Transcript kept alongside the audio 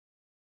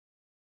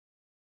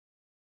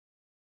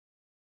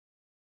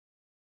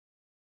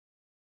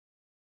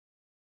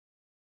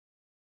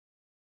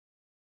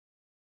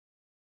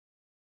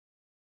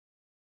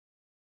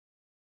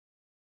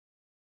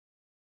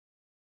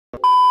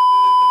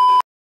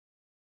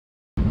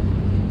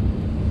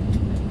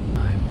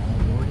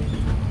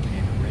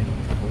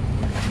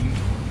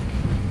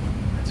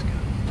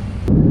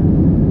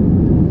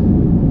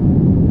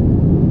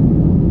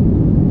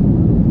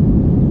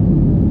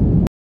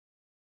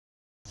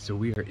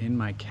in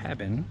my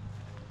cabin,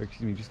 or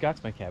excuse me, just got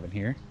to my cabin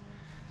here.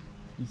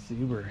 You see,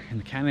 we're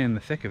kind of in the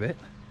thick of it.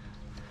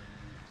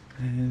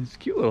 And it's a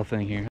cute little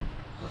thing here.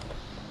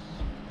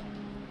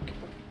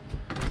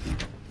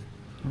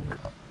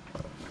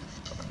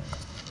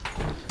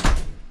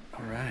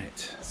 All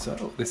right,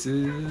 so this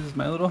is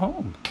my little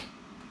home.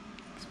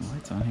 Some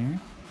lights on here.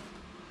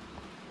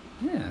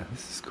 Yeah,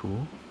 this is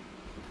cool.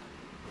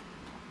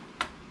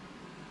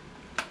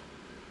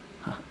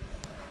 Huh.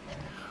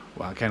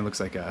 Wow, it kind of looks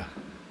like a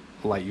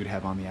light you'd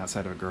have on the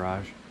outside of a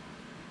garage.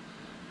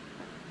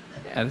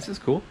 Yeah, this is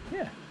cool.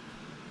 Yeah.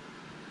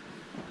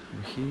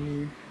 Over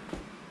here.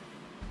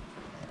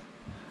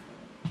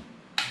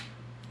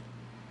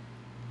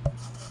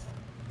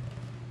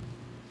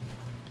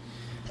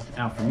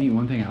 Now for me,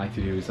 one thing I like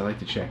to do is I like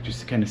to check just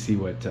to kind of see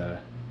what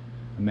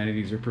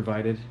amenities are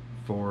provided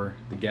for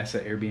the guests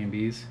at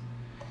Airbnbs.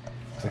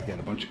 Looks like I got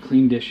a bunch of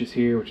clean dishes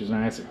here, which is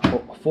nice. A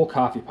full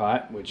coffee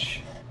pot,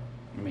 which,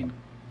 I mean,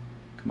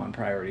 come on,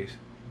 priorities.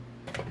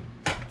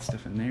 Got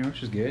stuff in there,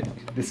 which is good.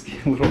 This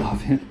little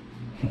oven.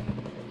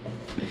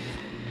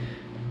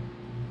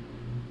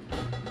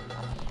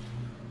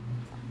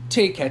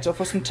 Tea kettle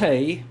for some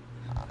tea.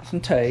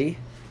 Some tea.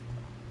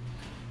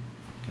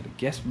 Got a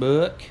guest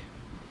book.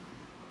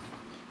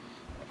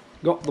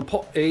 Got the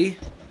potty.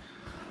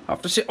 I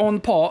have to sit on the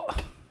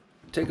pot.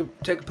 Take a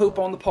poop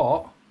on the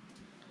pot.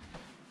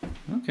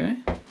 Okay.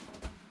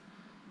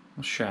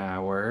 A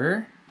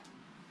shower.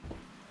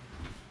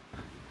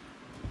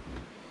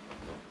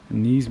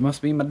 And these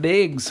must be my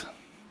digs.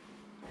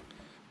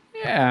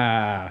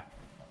 Yeah.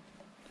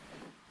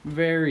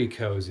 Very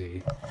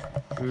cozy.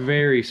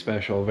 Very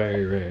special,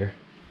 very rare.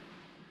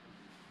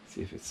 Let's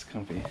see if it's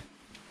comfy.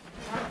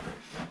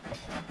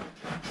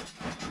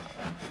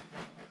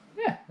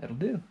 Yeah, that'll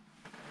do.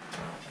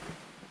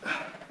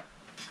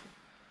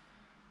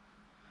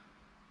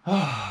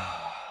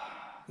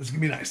 This is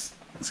gonna be nice.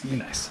 This is gonna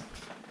be nice.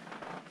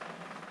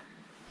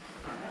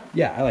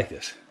 Yeah, I like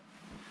this.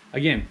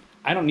 Again,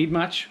 I don't need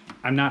much.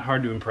 I'm not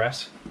hard to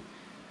impress.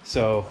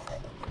 So,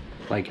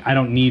 like, I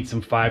don't need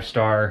some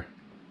 5-star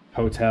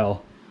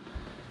hotel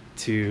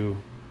to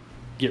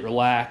get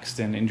relaxed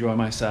and enjoy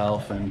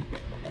myself. And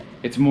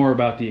it's more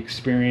about the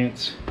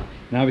experience.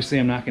 And obviously,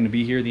 I'm not gonna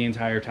be here the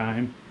entire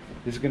time.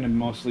 This is gonna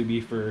mostly be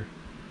for,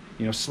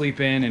 you know,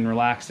 sleeping and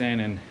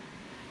relaxing, and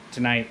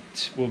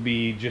tonight will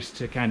be just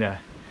to kind of,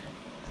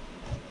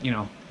 you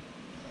know,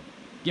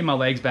 get my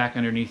legs back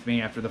underneath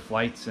me after the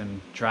flights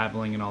and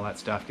traveling and all that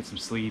stuff, get some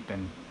sleep,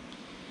 and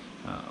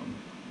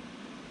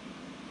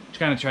just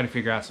kind of try to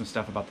figure out some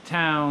stuff about the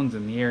towns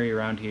and the area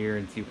around here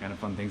and see what kind of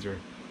fun things are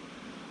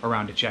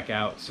around to check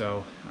out.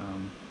 So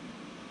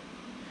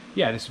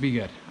yeah, this will be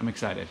good. I'm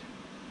excited.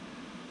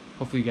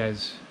 Hopefully you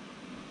guys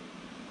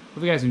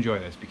enjoy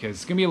this, because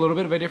it's gonna be a little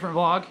bit of a different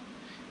vlog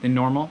than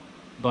normal,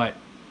 but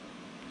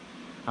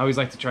I always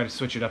like to try to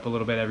switch it up a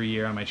little bit every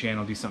year on my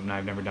channel, do something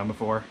I've never done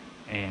before.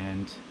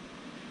 And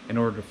in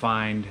order to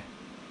find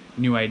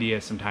new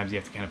ideas, sometimes you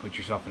have to kind of put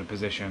yourself in a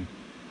position.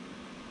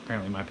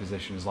 Apparently my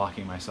position is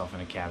locking myself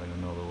in a cabin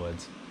in the middle of the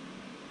woods.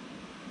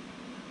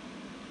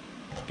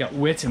 Got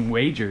wits and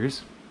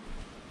wagers.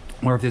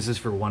 Or if this is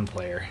for 1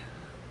 player.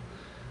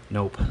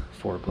 Nope,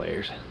 4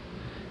 players.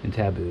 And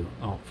taboo,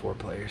 oh, 4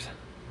 players.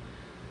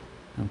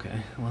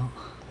 Okay, well,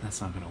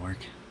 that's not gonna work.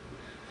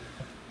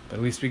 But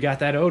at least we got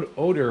that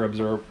odor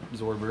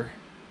absorber.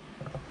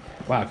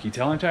 Wow, can you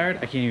tell I'm tired?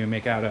 I can't even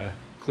make out a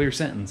clear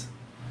sentence.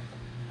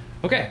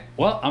 Okay,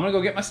 well, I'm gonna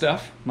go get my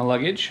stuff, my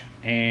luggage,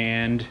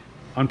 and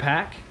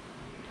unpack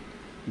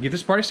and get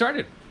this party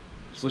started.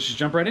 So let's just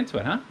jump right into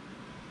it, huh?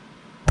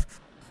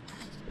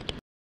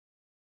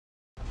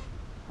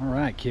 All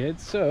right,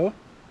 kids, so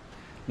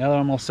now that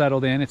I'm all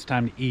settled in, it's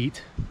time to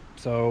eat.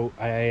 So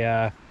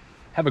I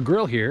have a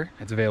grill here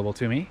that's available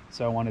to me.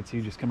 So I wanted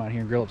to just come out here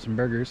and grill up some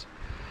burgers.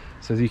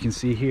 So as you can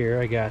see here,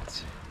 I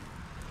got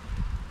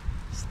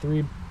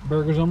 3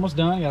 burgers almost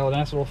done. Got a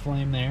nice little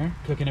flame there,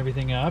 cooking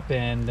everything up,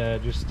 and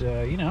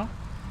you know,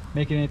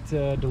 making it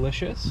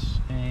delicious,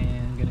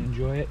 and gonna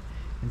enjoy it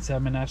inside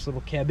my nice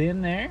little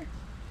cabin there,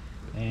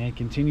 and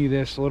continue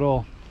this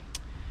little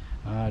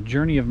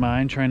journey of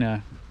mine, trying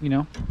to, you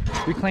know,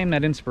 reclaim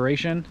that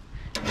inspiration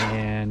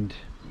and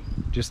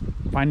just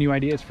find new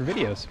ideas for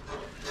videos.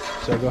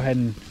 So I'll go ahead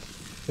and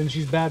finish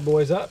these bad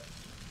boys up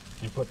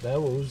and put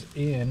those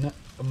in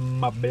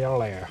my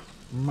belly.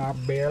 My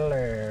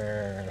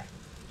belly.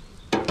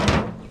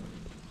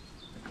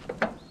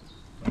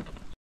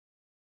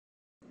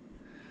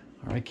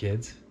 All right,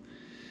 kids.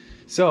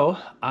 So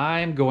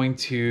I'm going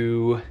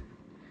to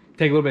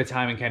take a little bit of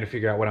time and kind of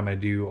figure out what I'm going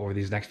to do over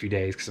these next few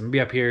days, because I'm going to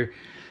be up here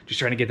just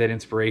trying to get that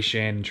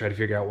inspiration and try to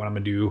figure out what I'm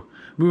going to do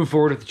moving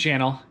forward with the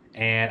channel.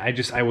 And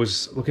I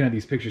was looking at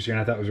these pictures here,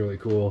 and I thought it was really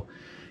cool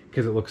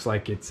because it looks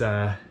like it's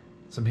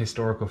some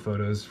historical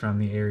photos from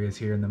the areas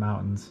here in the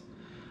mountains,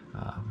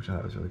 which I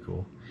thought was really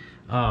cool.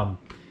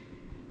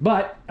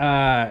 But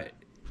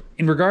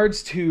in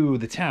regards to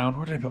the town,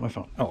 where did I put my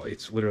phone? Oh,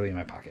 it's literally in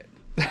my pocket.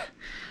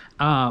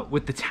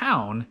 With the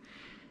town,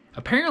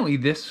 apparently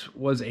this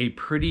was a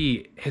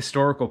pretty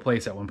historical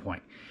place at one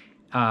point.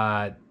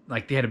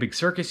 Like they had a big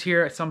circus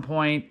here at some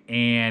point,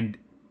 and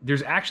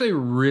there's actually a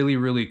really,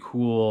 really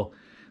cool,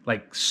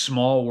 like,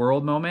 small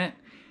world moment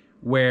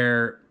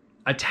where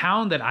a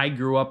town that I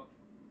grew up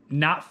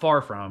not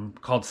far from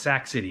called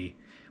Sac City,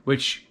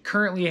 which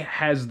currently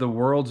has the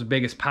world's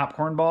biggest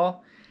popcorn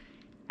ball,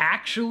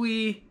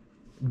 actually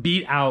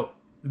beat out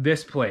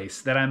this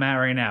place that I'm at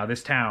right now,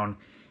 this town,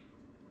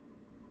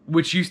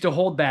 which used to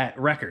hold that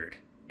record.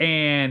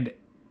 And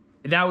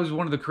that was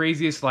one of the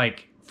craziest,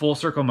 like, full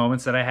circle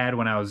moments that I had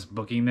when I was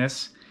booking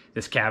this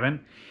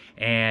cabin.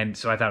 And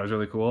so I thought it was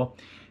really cool.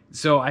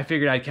 So I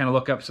figured I'd kind of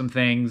look up some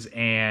things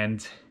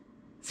and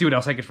see what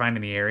else I could find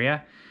in the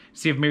area.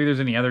 See if maybe there's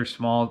any other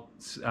small,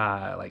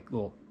 like,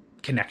 little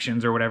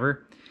connections or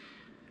whatever.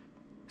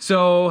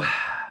 So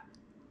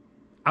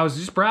I was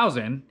just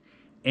browsing,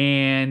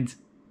 and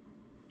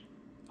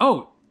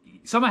oh,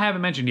 something I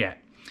haven't mentioned yet.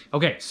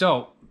 Okay,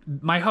 so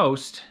my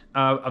host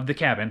of the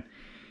cabin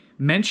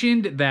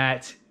mentioned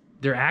that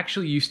there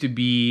actually used to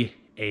be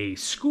a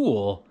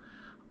school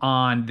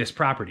on this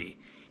property.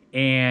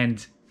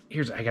 And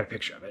I got a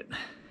picture of it.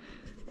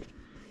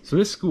 So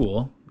this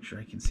school, I'm sure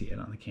I can see it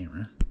on the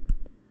camera.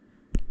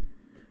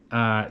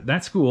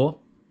 That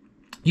school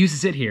used to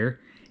sit here.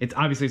 It's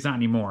not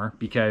anymore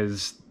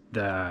because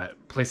the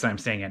place that I'm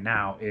staying at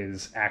now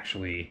is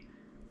actually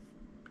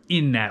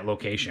in that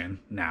location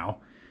now,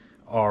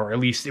 or at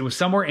least it was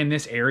somewhere in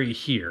this area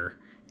here.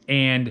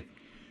 And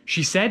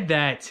she said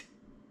that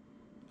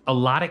a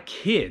lot of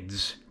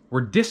kids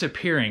were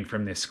disappearing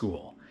from this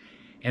school,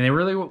 and they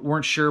really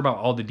weren't sure about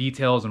all the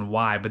details and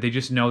why, but they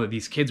just know that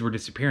these kids were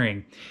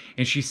disappearing.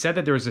 And she said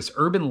that there was this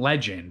urban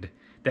legend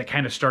that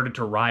kind of started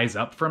to rise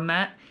up from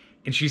that.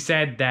 And she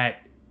said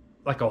that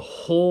like a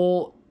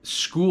whole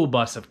school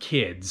bus of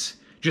kids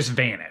just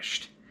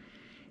vanished.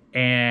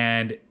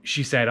 And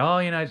she said, oh,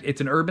 you know, it's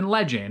an urban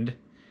legend.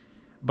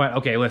 But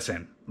okay,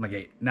 listen,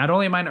 like, not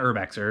only am I an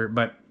urbexer,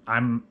 but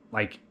I'm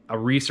like a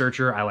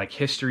researcher. I like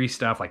history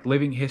stuff. Like,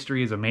 living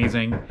history is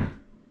amazing.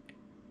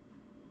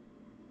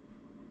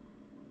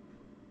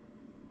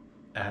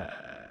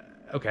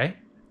 Okay.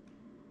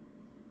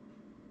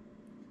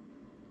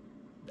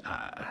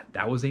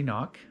 That was a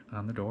knock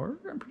on the door,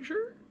 I'm pretty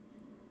sure.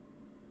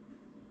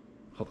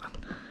 Hold on.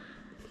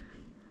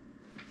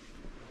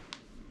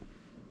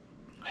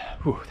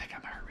 Whew, that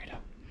got my heart rate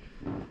up.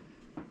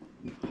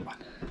 Hold on.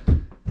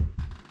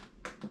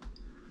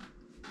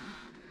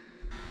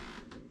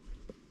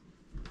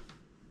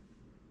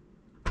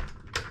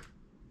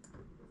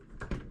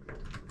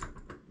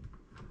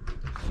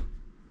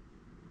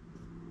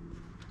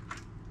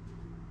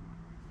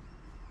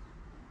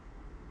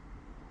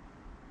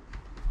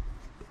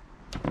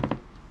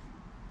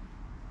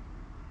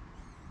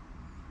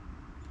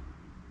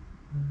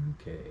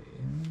 Okay.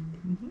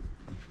 Mm-hmm.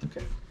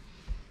 Okay.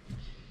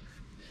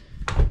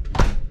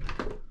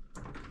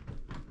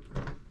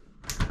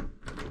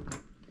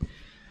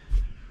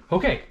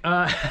 Okay.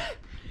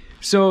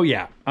 So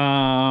yeah.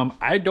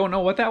 I don't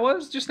know what that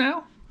was just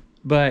now,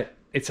 but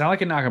it sounded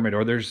like a knock on my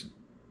door. There's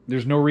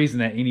no reason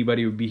that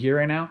anybody would be here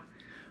right now.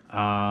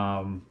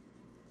 I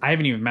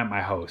haven't even met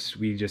my host.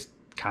 We just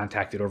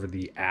contacted over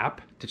the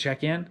app to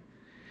check in,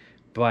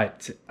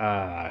 but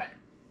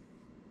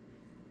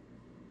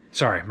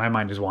sorry, my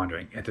mind is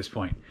wandering at this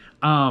point.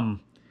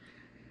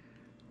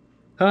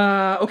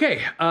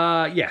 Okay.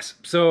 Yes.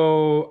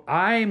 So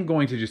I'm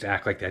going to just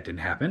act like that didn't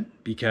happen,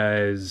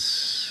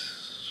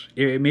 because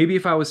maybe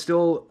if I was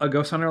still a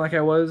ghost hunter like I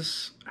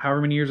was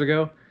however many years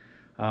ago,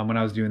 when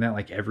I was doing that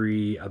like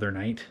every other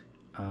night,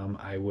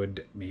 I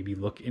would maybe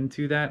look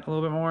into that a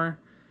little bit more.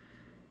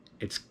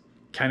 It's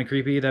kind of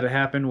creepy that it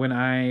happened when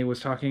I was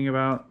talking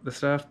about the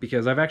stuff,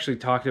 because I've actually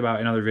talked about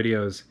in other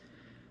videos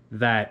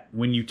that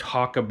when you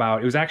talk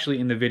about, it was actually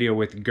in the video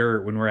with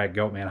Gehrt when we're at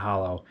Goatman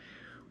Hollow,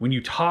 when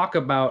you talk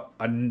about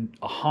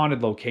a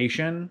haunted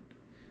location,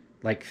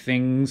 like,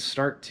 things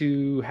start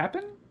to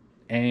happen.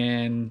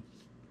 And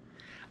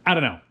I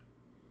don't know,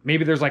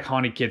 maybe there's like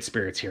haunted kid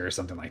spirits here or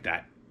something like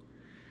that.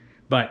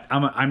 But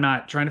I'm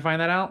not trying to find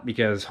that out,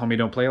 because homie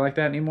don't play like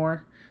that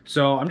anymore.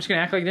 So I'm just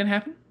gonna act like it didn't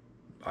happen.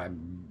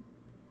 I'm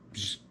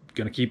just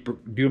gonna keep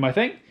doing my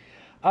thing.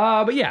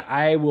 But yeah,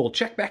 I will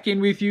check back in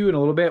with you in a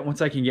little bit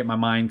once I can get my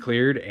mind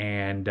cleared,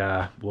 and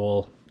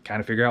we'll kind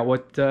of figure out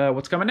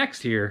what's coming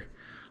next here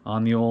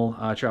on the old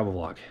travel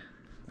vlog.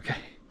 Okay.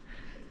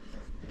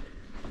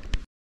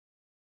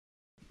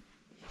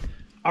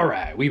 All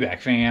right, we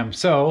back, fam.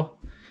 So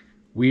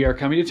we are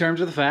coming to terms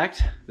with the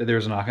fact that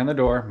there's a knock on the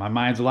door. My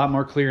mind's a lot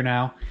more clear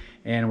now,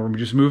 and we're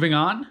just moving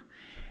on.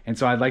 And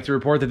so I'd like to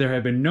report that there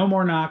have been no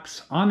more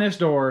knocks on this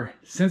door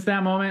since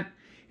that moment,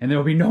 and there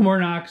will be no more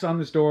knocks on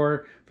this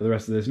door for the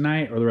rest of this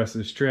night or the rest of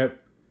this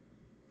trip,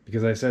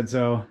 because I said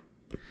so.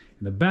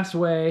 And the best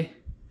way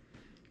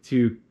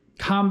to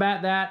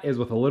combat that is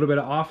with a little bit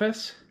of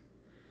office,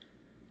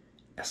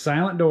 a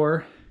silent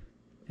door,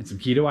 and some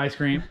keto ice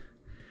cream.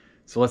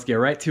 So let's get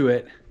right to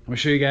it. I'm gonna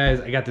show you guys,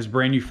 I got this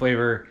brand new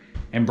flavor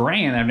and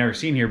brand that I've never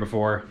seen here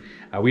before.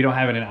 We don't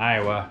have it in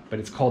Iowa, but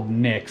it's called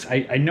Nix.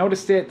 I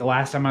noticed it the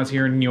last time I was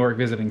here in New York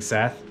visiting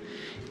Seth,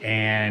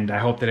 and I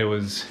hoped that it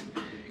was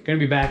gonna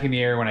be back in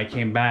the air when I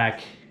came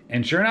back.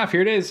 And sure enough,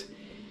 here it is.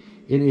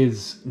 It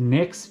is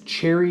Nix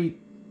Cherry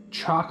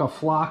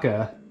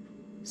Chocolate,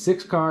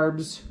 6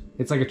 carbs.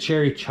 It's like a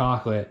cherry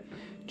chocolate.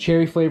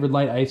 Cherry flavored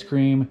light ice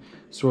cream,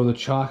 swirl the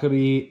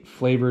chocolatey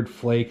flavored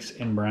flakes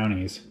and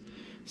brownies.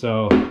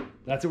 So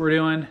that's what we're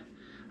doing.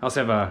 I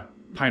also have a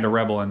pint of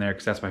Rebel in there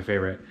because that's my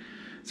favorite.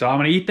 So I'm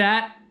gonna eat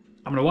that.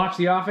 I'm gonna watch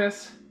The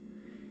Office,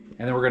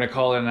 and then we're gonna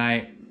call it a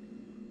night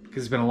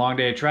because it's been a long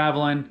day of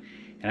traveling,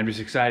 and I'm just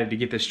excited to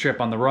get this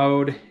trip on the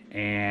road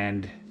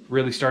and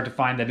really start to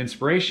find that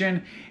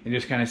inspiration and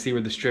just kind of see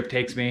where this trip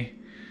takes me.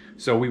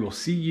 So we will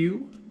see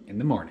you in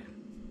the morning.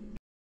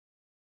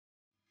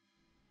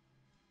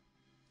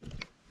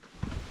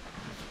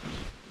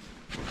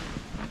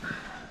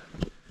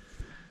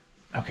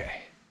 Okay.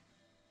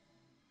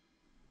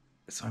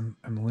 So I'm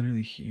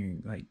literally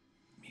hearing like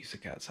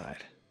music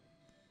outside.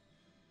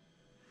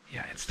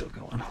 Yeah, it's still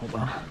going. Hold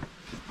on.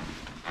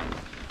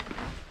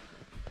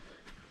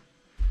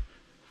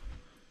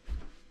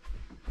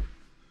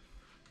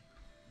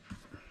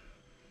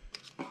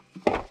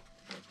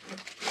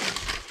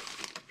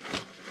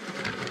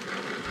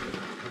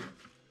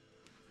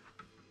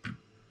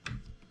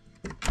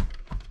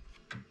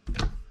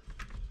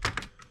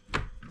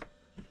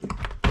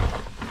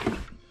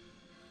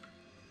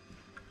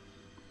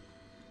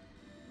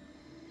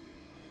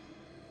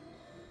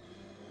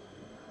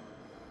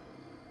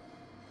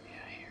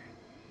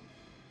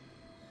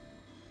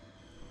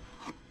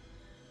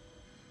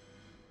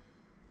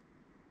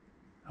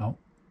 Oh,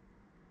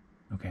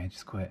 okay, I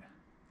just quit.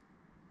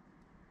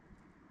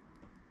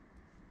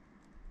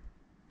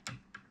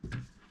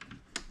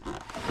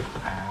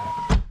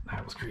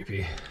 That was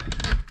creepy.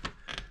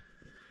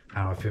 I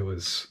don't know if it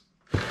was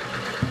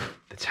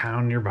the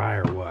town nearby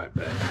or what,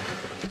 but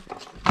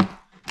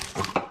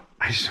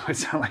I just know it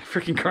sounded like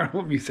freaking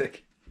carnival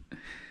music.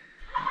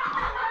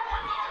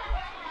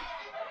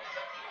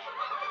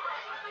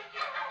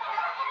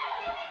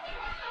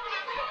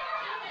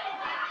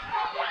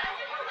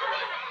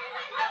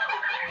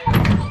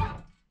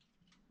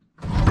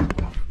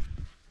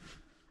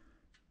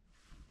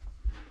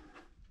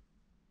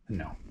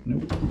 No,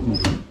 nope,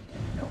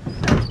 no,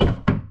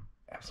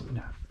 absolutely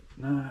not.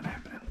 Not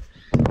happening.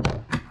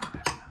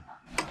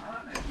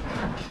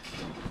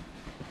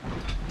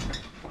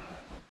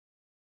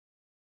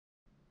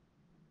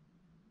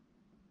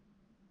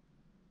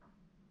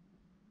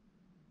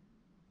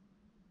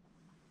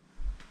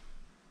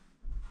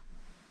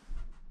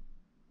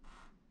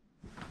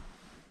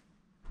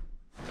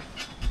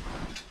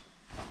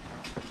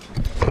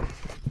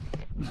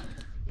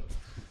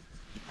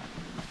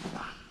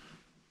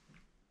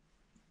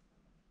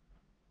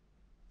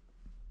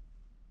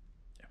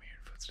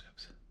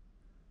 Footsteps.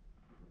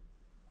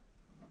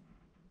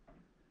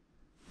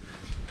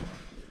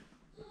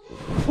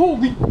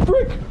 Holy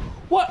frick!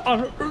 What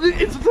on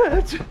earth is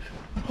that?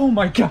 Oh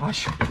my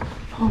gosh!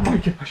 Oh my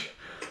gosh!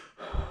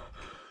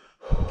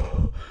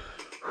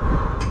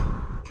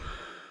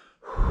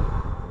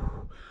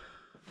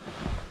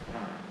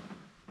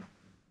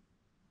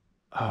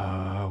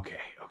 Okay.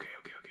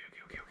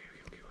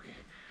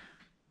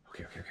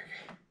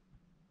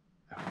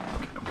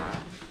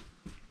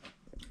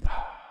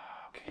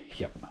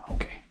 Yep.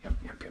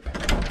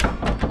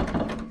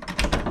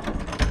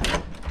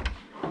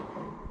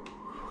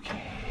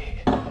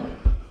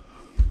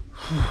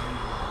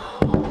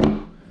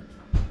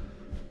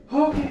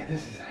 Okay,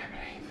 this is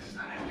happening. This is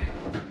not happening.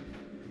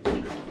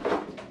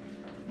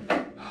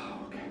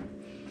 Okay.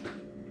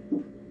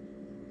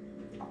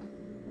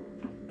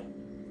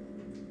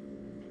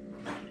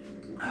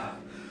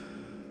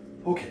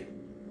 Okay.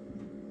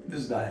 This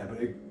is not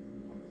happening.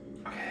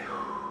 Okay.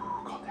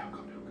 Calm down.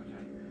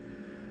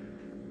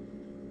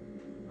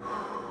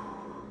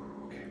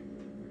 Okay.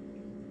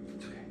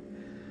 It's okay.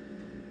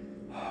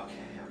 Okay.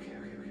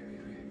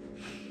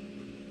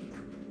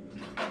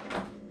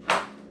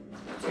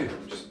 It's good.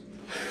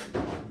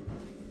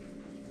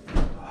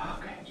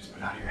 Just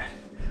put it out of your head.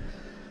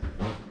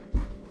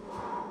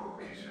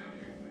 Okay, just put it out of your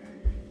head.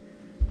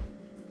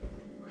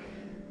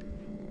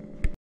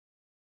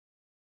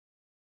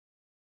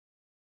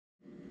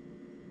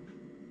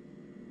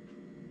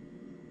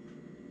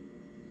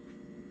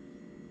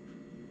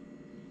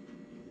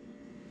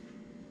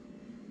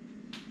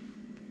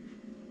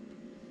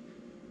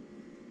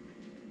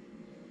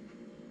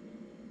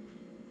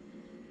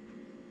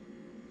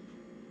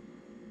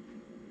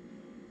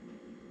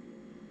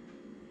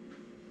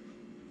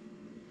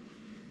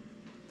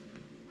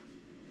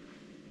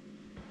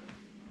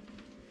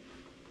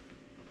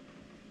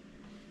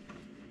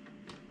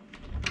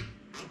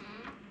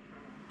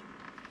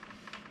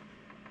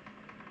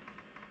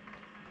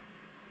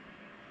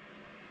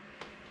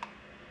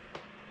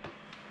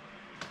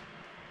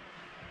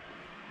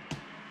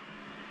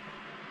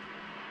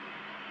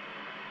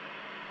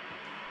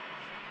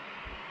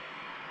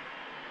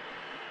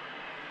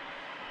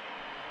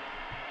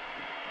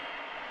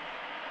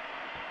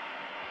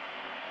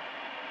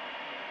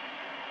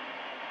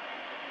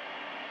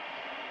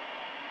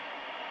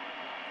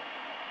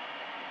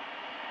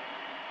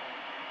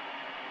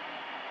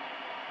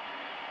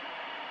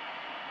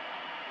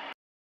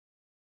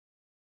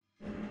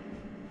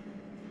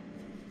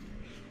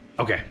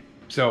 Okay,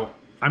 so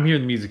I'm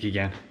hearing the music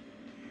again,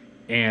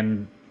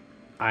 and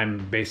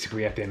I'm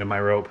basically at the end of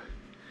my rope.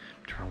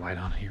 Turn a light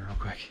on here real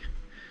quick.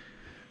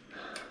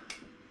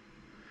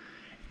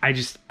 I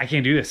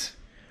can't do this.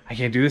 I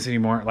can't do this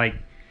anymore. Like,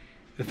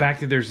 the fact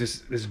that there's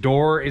this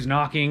door is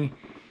knocking,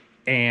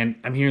 and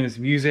I'm hearing this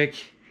music,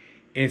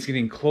 and it's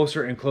getting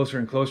closer and closer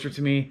and closer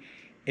to me.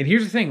 And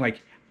here's the thing, like,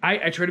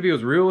 I try to be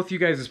as real with you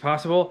guys as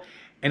possible,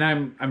 and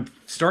I'm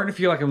starting to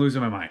feel like I'm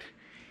losing my mind.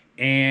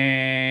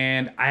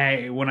 And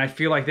when I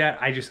feel like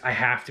that, I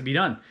have to be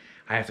done.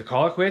 I have to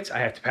call it quits. I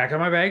have to pack up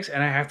my bags,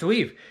 and I have to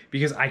leave,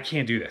 because I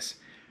can't do this.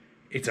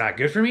 It's not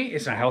good for me.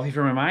 It's not healthy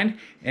for my mind.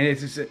 And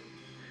it's just,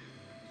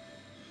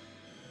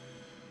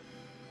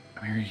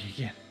 I'm hearing it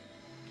again.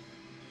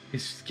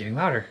 It's getting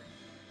louder.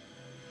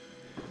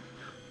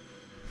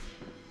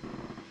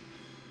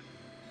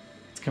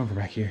 It's coming from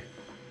back here.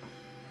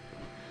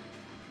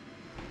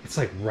 It's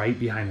like right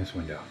behind this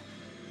window.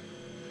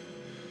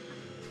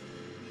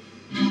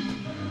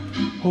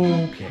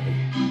 Okay.